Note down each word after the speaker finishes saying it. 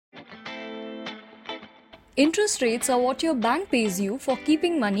Interest rates are what your bank pays you for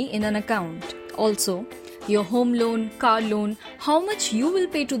keeping money in an account. Also, your home loan, car loan, how much you will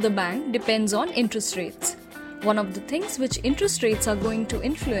pay to the bank depends on interest rates. One of the things which interest rates are going to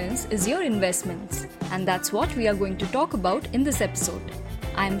influence is your investments, and that's what we are going to talk about in this episode.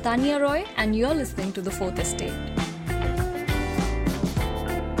 I am Tanya Roy and you're listening to The Fourth Estate.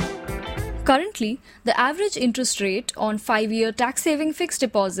 Currently, the average interest rate on 5-year tax-saving fixed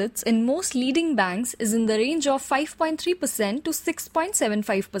deposits in most leading banks is in the range of 5.3% to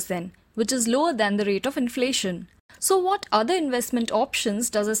 6.75%, which is lower than the rate of inflation. So what other investment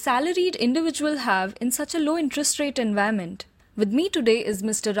options does a salaried individual have in such a low interest rate environment? With me today is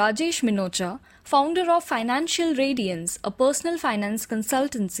Mr. Rajesh Minocha, founder of Financial Radiance, a personal finance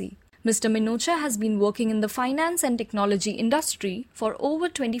consultancy. Mr. Minocha has been working in the finance and technology industry for over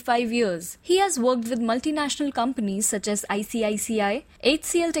 25 years. He has worked with multinational companies such as ICICI,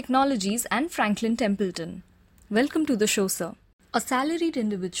 HCL Technologies and Franklin Templeton. Welcome to the show, sir. A salaried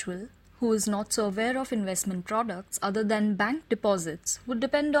individual who is not so aware of investment products other than bank deposits would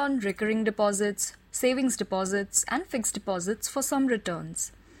depend on recurring deposits, savings deposits and fixed deposits for some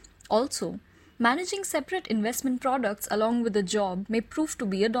returns. Also, managing separate investment products along with a job may prove to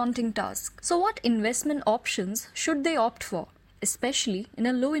be a daunting task. So what investment options should they opt for, especially in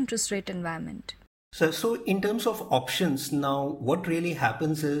a low interest rate environment? So in terms of options, now what really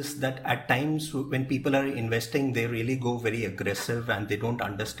happens is that at times when people are investing, they really go very aggressive and they don't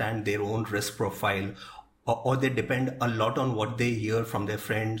understand their own risk profile, or they depend a lot on what they hear from their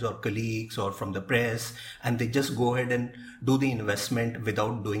friends or colleagues or from the press, and they just go ahead and do the investment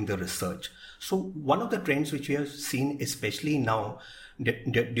without doing the research. So one of the trends which we have seen, especially now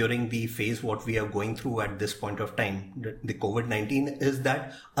during the phase what we are going through at this point of time, the COVID-19, is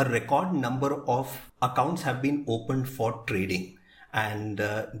that a record number of accounts have been opened for trading. And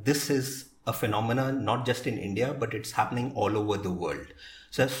this is a phenomenon not just in India, but it's happening all over the world.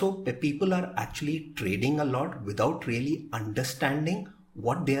 So people are actually trading a lot without really understanding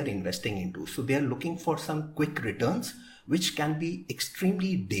what they are investing into. So they are looking for some quick returns, which can be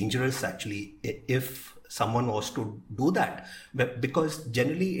extremely dangerous actually if someone was to do that. But because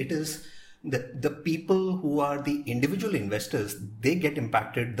generally it is the people who are the individual investors, they get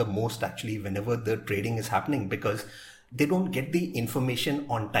impacted the most actually whenever the trading is happening, because they don't get the information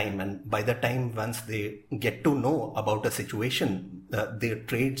on time, and by the time once they get to know about a situation, their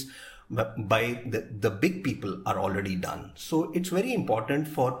trades by the big people are already done. So it's very important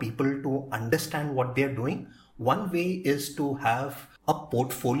for people to understand what they're doing. One way is to have a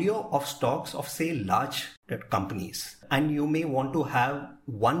portfolio of stocks of, say, large companies, and you may want to have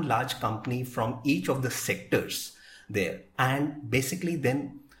one large company from each of the sectors there, and basically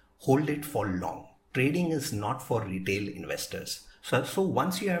then hold it for long. Trading is not for retail investors. So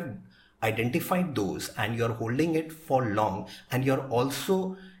once you have identified those and you're holding it for long, and you're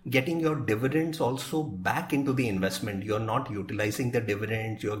also getting your dividends also back into the investment, you're not utilizing the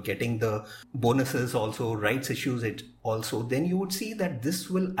dividends, you're getting the bonuses also, rights issues it also, then you would see that this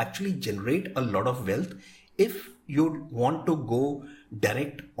will actually generate a lot of wealth if you want to go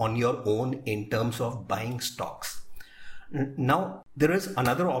direct on your own in terms of buying stocks. Now, there is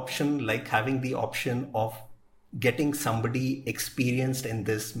another option, like having the option of getting somebody experienced in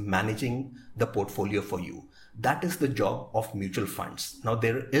this managing the portfolio for you. That is the job of mutual funds. Now,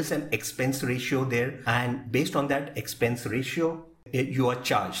 there is an expense ratio there, and based on that expense ratio, you are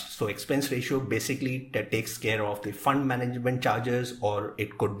charged. So expense ratio basically takes care of the fund management charges, or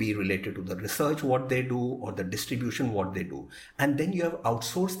it could be related to the research what they do or the distribution what they do. And then you have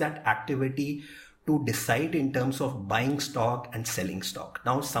outsourced that activity to decide in terms of buying stock and selling stock.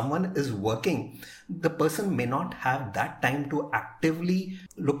 Now, someone is working, the person may not have that time to actively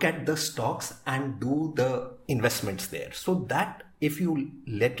look at the stocks and do the investments there. So that if you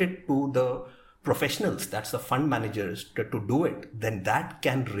let it to the professionals, that's the fund managers, to do it, then that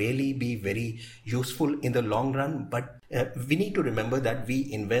can really be very useful in the long run. But we need to remember that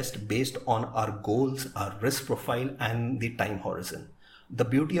we invest based on our goals, our risk profile and the time horizon. The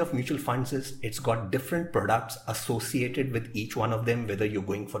beauty of mutual funds is it's got different products associated with each one of them, whether you're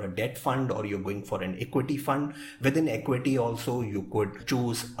going for a debt fund or you're going for an equity fund. Within equity also, you could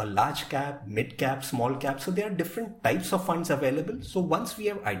choose a large cap, mid cap, small cap. So there are different types of funds available. So once we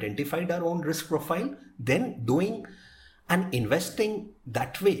have identified our own risk profile, then doing and investing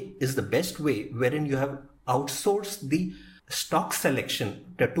that way is the best way, wherein you have outsourced the stock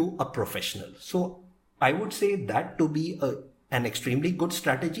selection to a professional. So I would say that to be an extremely good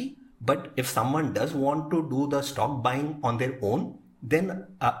strategy. But if someone does want to do the stock buying on their own, then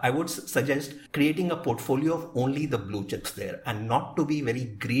I would suggest creating a portfolio of only the blue chips there and not to be very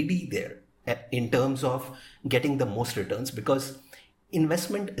greedy there. in terms of getting the most returns, because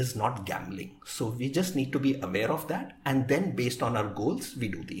investment is not gambling. So we just need to be aware of that. And then based on our goals, we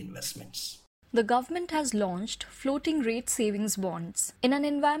do the investments. The government has launched floating rate savings bonds. In an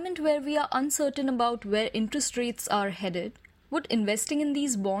environment where we are uncertain about where interest rates are headed, would investing in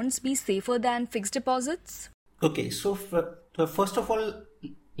these bonds be safer than fixed deposits? Okay, so first of all,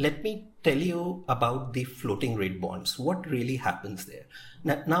 let me tell you about the floating rate bonds. What really happens there?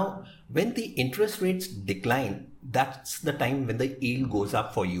 Now, when the interest rates decline, that's the time when the yield goes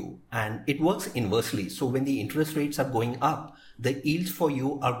up for you. And it works inversely. So when the interest rates are going up, the yields for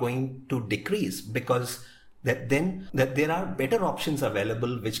you are going to decrease, because then there are better options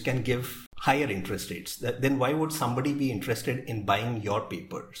available which can give higher interest rates. Then why would somebody be interested in buying your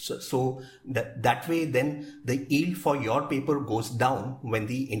paper? So that way, then the yield for your paper goes down when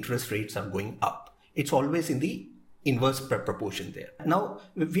the interest rates are going up. It's always in the inverse proportion there. Now,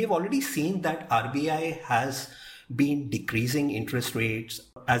 we have already seen that RBI has been decreasing interest rates.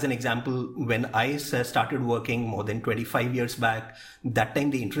 As an example, when I started working more than 25 years back, that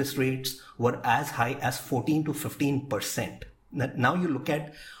time the interest rates were as high as 14 to 15%. Now you look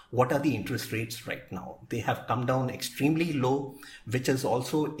at what are the interest rates right now. They have come down extremely low, which is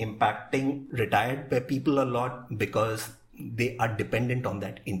also impacting retired people a lot, because they are dependent on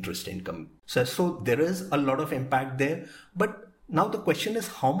that interest income. So there is a lot of impact there. But now the question is,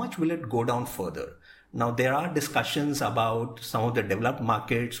 how much will it go down further? Now, there are discussions about some of the developed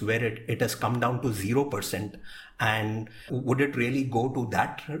markets where it has come down to 0%. And would it really go to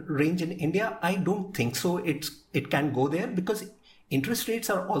that range in India? I don't think so. It can go there, because interest rates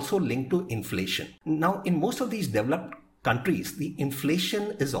are also linked to inflation. Now, in most of these developed countries, the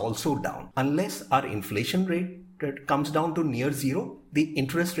inflation is also down. Unless our inflation rate comes down to near zero, the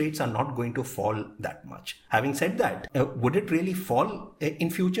interest rates are not going to fall that much. Having said that, would it really fall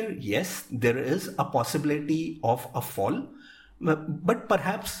in future? Yes, there is a possibility of a fall, but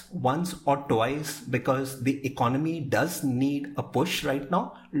perhaps once or twice, because the economy does need a push right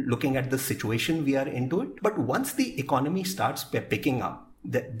now, looking at the situation we are into it. But once the economy starts picking up,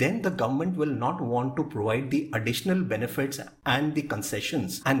 then the government will not want to provide the additional benefits and the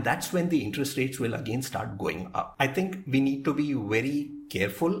concessions. And that's when the interest rates will again start going up. I think we need to be very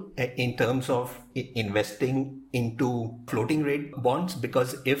careful in terms of investing into floating rate bonds,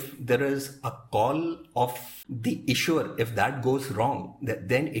 because if there is a call of the issuer, if that goes wrong,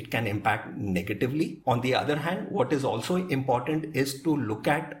 then it can impact negatively. On the other hand, what is also important is to look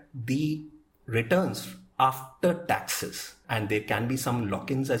at the returns after taxes, and there can be some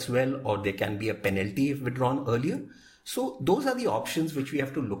lock-ins as well, or there can be a penalty if withdrawn earlier. So those are the options which we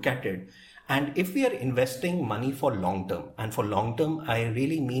have to look at it. And if we are investing money for long term, and for long term, I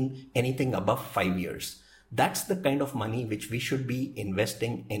really mean anything above 5 years, that's the kind of money which we should be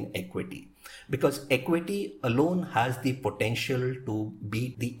investing in equity, because equity alone has the potential to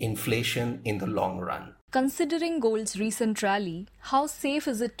beat the inflation in the long run. Considering gold's recent rally, how safe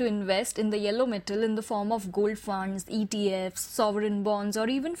is it to invest in the yellow metal in the form of gold funds, ETFs, sovereign bonds, or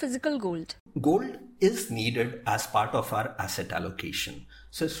even physical gold? Gold is needed as part of our asset allocation.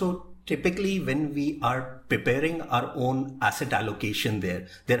 So typically when we are preparing our own asset allocation there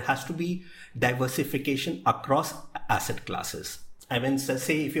has to be diversification across asset classes. I mean,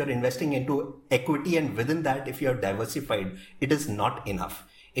 say if you're investing into equity and within that, if you're diversified, it is not enough.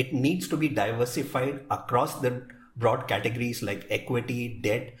 It needs to be diversified across the broad categories like equity,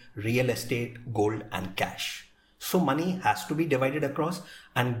 debt, real estate, gold, and cash. So money has to be divided across,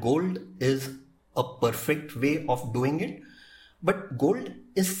 and gold is a perfect way of doing it. But gold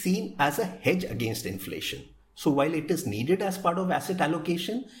is seen as a hedge against inflation. So while it is needed as part of asset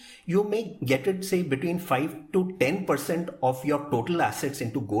allocation, you may get it, say, between 5 to 10% of your total assets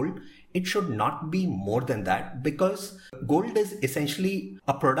into gold. It should not be more than that, because gold is essentially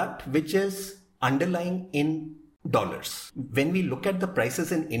a product which is underlying in dollars. When we look at the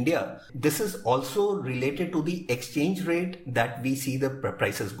prices in India, this is also related to the exchange rate that we see the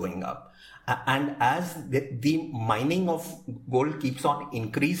prices going up. And as the mining of gold keeps on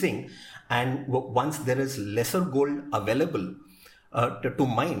increasing, and once there is lesser gold available to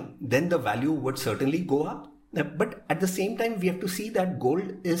mine, then the value would certainly go up. But at the same time, we have to see that gold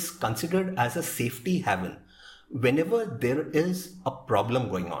is considered as a safety haven. Whenever there is a problem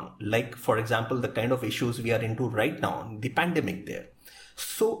going on, like, for example, the kind of issues we are into right now, the pandemic there.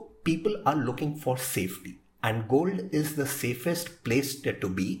 So people are looking for safety, and gold is the safest place to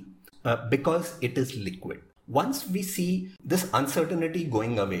be because it is liquid. Once we see this uncertainty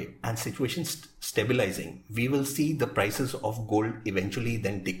going away and situation stabilizing, we will see the prices of gold eventually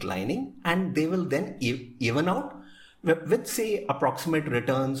then declining, and they will then even out, with say approximate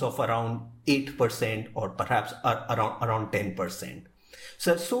returns of around 8% or perhaps around 10%.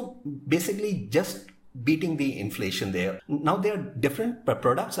 So basically just beating the inflation there. Now there are different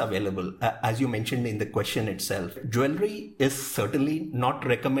products available, as you mentioned in the question itself. Jewelry is certainly not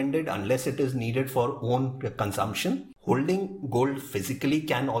recommended unless it is needed for own consumption. Holding gold physically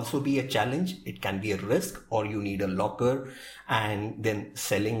can also be a challenge. It can be a risk, or you need a locker, and then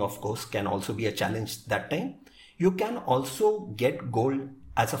selling, of course, can also be a challenge that time. You can also get gold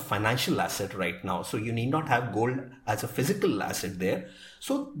as a financial asset right now. So you need not have gold as a physical asset there.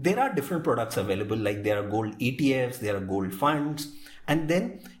 So there are different products available, like there are gold ETFs, there are gold funds, and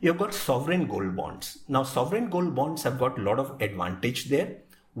then you've got sovereign gold bonds. Now sovereign gold bonds have got a lot of advantage there.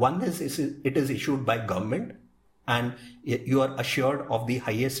 One is it is issued by government, and you are assured of the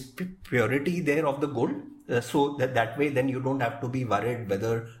highest purity there of the gold. So that way then you don't have to be worried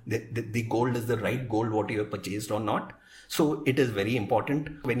whether the gold is the right gold what you have purchased or not. So it is very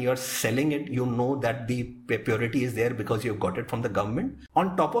important. When you are selling it, you know that the purity is there because you've got it from the government.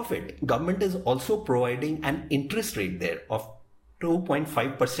 On top of it, government is also providing an interest rate there of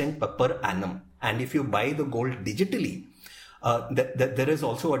 2.5% per annum. And if you buy the gold digitally, there is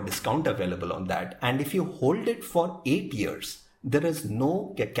also a discount available on that. And if you hold it for 8 years, there is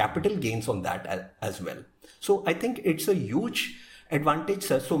no capital gains on that as well. So I think it's a huge advantage.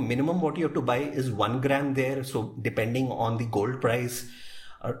 So minimum what you have to buy is 1 gram there. So depending on the gold price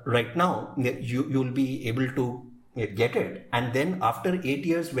right now, you'll be able to get it. And then after 8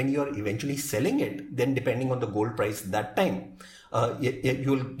 years, when you're eventually selling it, then depending on the gold price that time,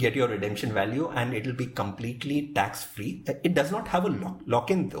 you'll get your redemption value and it'll be completely tax free. It does not have a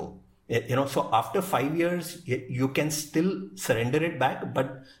lock-in though. So after 5 years, you can still surrender it back,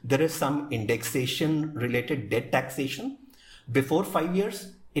 but there is some indexation related debt taxation. Before 5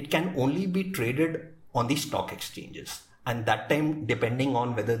 years, it can only be traded on the stock exchanges. And that time, depending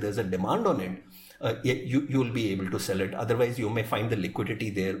on whether there's a demand on it, you'll be able to sell it. Otherwise, you may find the liquidity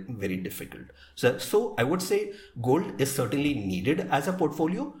there very difficult. So I would say gold is certainly needed as a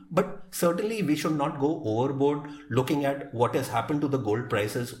portfolio, but certainly we should not go overboard looking at what has happened to the gold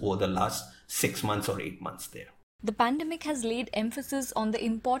prices over the last 6 months or 8 months there. The pandemic has laid emphasis on the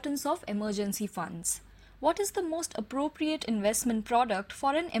importance of emergency funds. What is the most appropriate investment product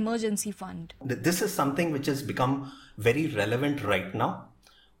for an emergency fund? This is something which has become very relevant right now.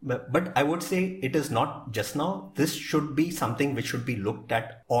 But I would say it is not just now. This should be something which should be looked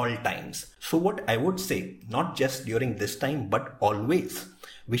at all times. So what I would say, not just during this time, but always,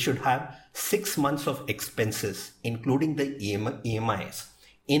 we should have 6 months of expenses, including the EMIs,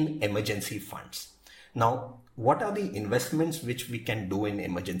 in emergency funds. Now, what are the investments which we can do in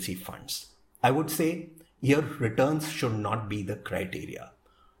emergency funds? I would say your returns should not be the criteria.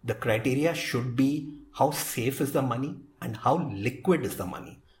 The criteria should be how safe is the money and how liquid is the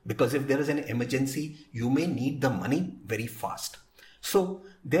money. Because if there is an emergency, you may need the money very fast. So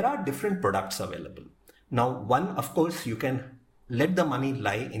there are different products available. Now, one, of course, you can let the money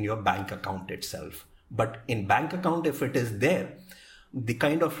lie in your bank account itself. But in bank account, if it is there, the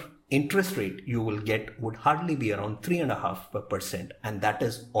kind of interest rate you will get would hardly be around 3.5%. And that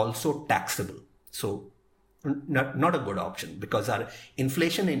is also taxable. So not a good option because our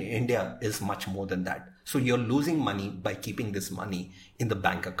inflation in India is much more than that. So you're losing money by keeping this money in the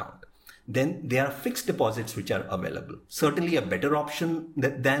bank account. Then there are fixed deposits which are available. Certainly a better option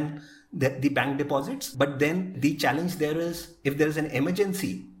than the bank deposits. But then the challenge there is if there is an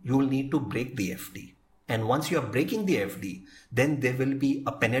emergency, you will need to break the FD. And once you are breaking the FD, then there will be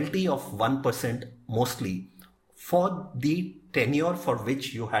a penalty of 1% mostly for the tenure for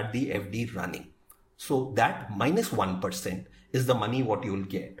which you had the FD running. So that minus 1% is the money what you will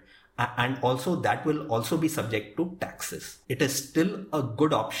get. And also that will also be subject to taxes. It is still a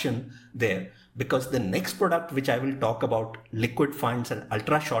good option there because the next product which I will talk about, liquid funds and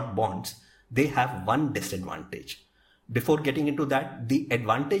ultra short bonds, they have one disadvantage. Before getting into that, the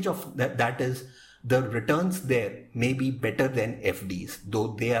advantage of that is the returns there may be better than FDs,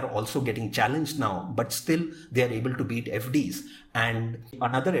 though they are also getting challenged now, but still they are able to beat FDs. And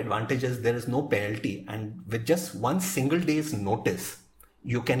another advantage is there is no penalty, and with just one single day's notice,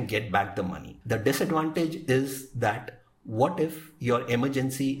 you can get back the money. The disadvantage is that what if your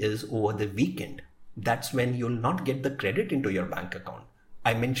emergency is over the weekend? That's when you'll not get the credit into your bank account.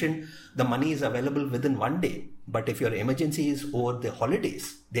 I mentioned the money is available within 1 day, but if your emergency is over the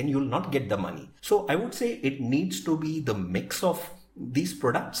holidays, then you'll not get the money. So I would say it needs to be the mix of these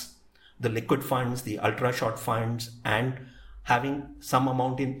products, the liquid funds, the ultra short funds, and having some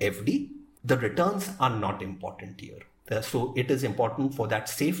amount in FD. The returns are not important here. So it is important for that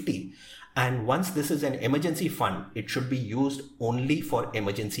safety. And once this is an emergency fund, it should be used only for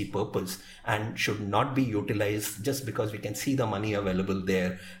emergency purpose and should not be utilized just because we can see the money available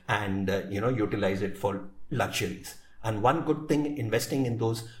there and, utilize it for luxuries. And one good thing investing in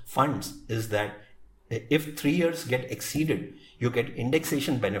those funds is that if 3 years get exceeded, you get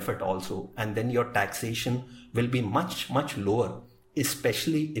indexation benefit also, and then your taxation will be much, much lower,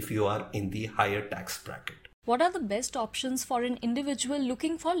 especially if you are in the higher tax bracket. What are the best options for an individual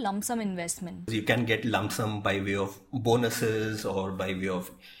looking for lump sum investment? You can get lump sum by way of bonuses or by way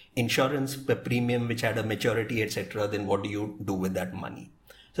of insurance premium which had a maturity, etc. Then what do you do with that money?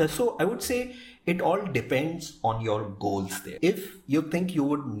 So I would say it all depends on your goals there. If you think you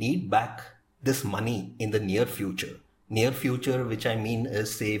would need back this money in the near future, which I mean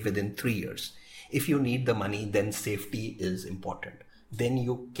is say within 3 years, if you need the money, then safety is important. Then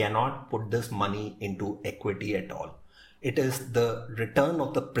you cannot put this money into equity at all. It is the return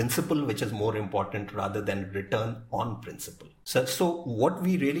of the principal which is more important rather than return on principal. So what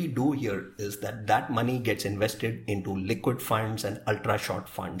we really do here is that money gets invested into liquid funds and ultra short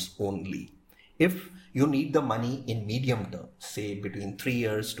funds only. If you need the money in medium term, say between 3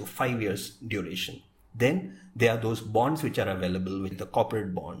 years to 5 years duration, then there are those bonds which are available with the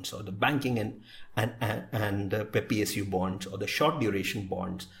corporate bonds or the banking and PSU bonds or the short duration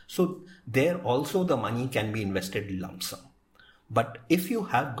bonds. So there also the money can be invested lump sum. But if you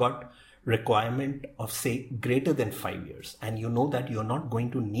have got requirement of say greater than 5 years and you know that you're not going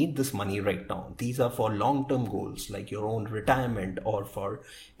to need this money right now, these are for long-term goals like your own retirement or for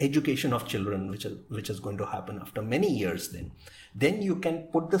education of children, which is going to happen after many years, then you can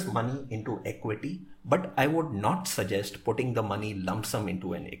put this money into equity. But I would not suggest putting the money lump sum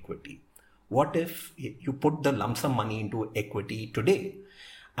into an equity. What if you put the lump sum money into equity today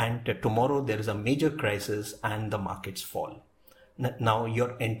and tomorrow there is a major crisis and the markets fall? Now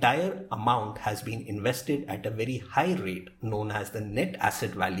your entire amount has been invested at a very high rate known as the net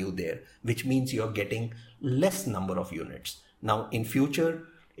asset value there, which means you're getting less number of units. Now in future,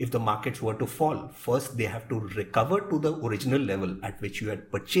 if the markets were to fall, first they have to recover to the original level at which you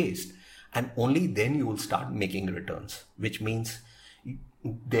had purchased, and only then you will start making returns, which means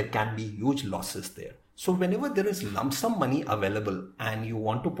there can be huge losses there. So whenever there is lump sum money available and you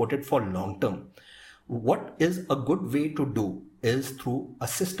want to put it for long term, what is a good way to do is through a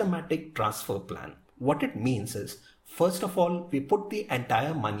systematic transfer plan. What it means is, first of all, we put the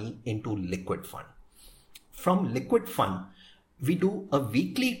entire money into liquid fund. From liquid fund, we do a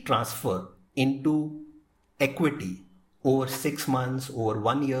weekly transfer into equity over 6 months, over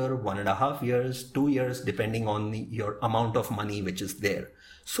 1 year, 1.5 years, 2 years, depending on your amount of money which is there.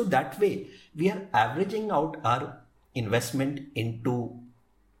 So that way, we are averaging out our investment into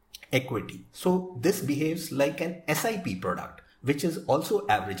equity. So this behaves like an SIP product, which is also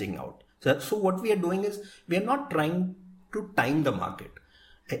averaging out. So what we are doing is, we are not trying to time the market.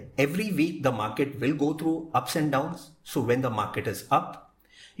 Every week, the market will go through ups and downs. So when the market is up,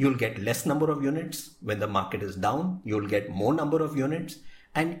 you'll get less number of units. When the market is down, you'll get more number of units,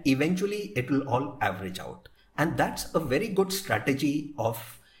 and eventually it will all average out. And that's a very good strategy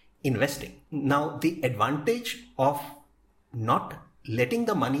of investing. Now, the advantage of not letting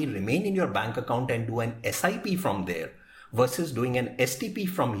the money remain in your bank account and do an SIP from there versus doing an STP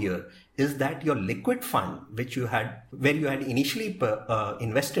from here is that your liquid fund, where you had initially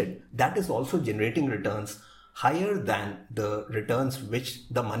invested, that is also generating returns higher than the returns which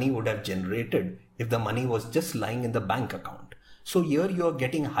the money would have generated if the money was just lying in the bank account. So here you are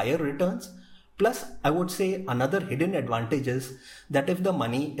getting higher returns. Plus, I would say another hidden advantage is that if the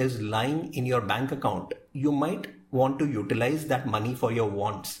money is lying in your bank account, you might want to utilize that money for your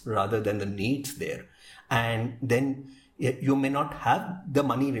wants rather than the needs there. And then you may not have the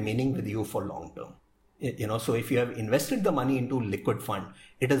money remaining with you for long term. So if you have invested the money into liquid fund,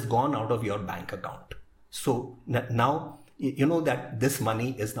 it has gone out of your bank account. So now you know that this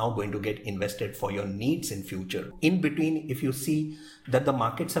money is now going to get invested for your needs in future. In between, if you see that the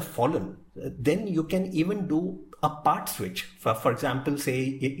markets have fallen, then you can even do a part switch. For example, say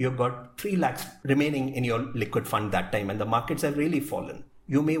you've got 3 lakhs remaining in your liquid fund that time and the markets have really fallen.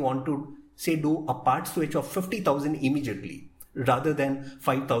 You may want to say do a part switch of 50,000 immediately rather than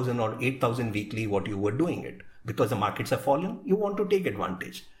 5,000 or 8,000 weekly what you were doing it. Because the markets have fallen, you want to take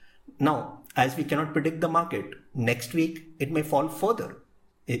advantage. Now, as we cannot predict the market, next week it may fall further.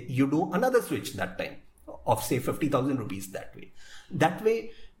 You do another switch that time of say 50,000 rupees that way. That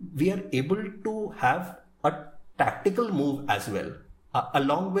way, we are able to have a tactical move as well,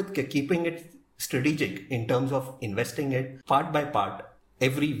 along with keeping it strategic in terms of investing it part by part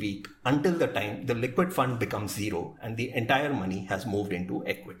every week until the time the liquid fund becomes zero and the entire money has moved into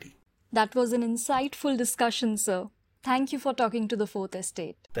equity. That was an insightful discussion, sir. Thank you for talking to the Fourth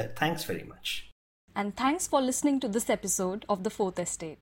Estate. Thanks very much. And thanks for listening to this episode of the Fourth Estate.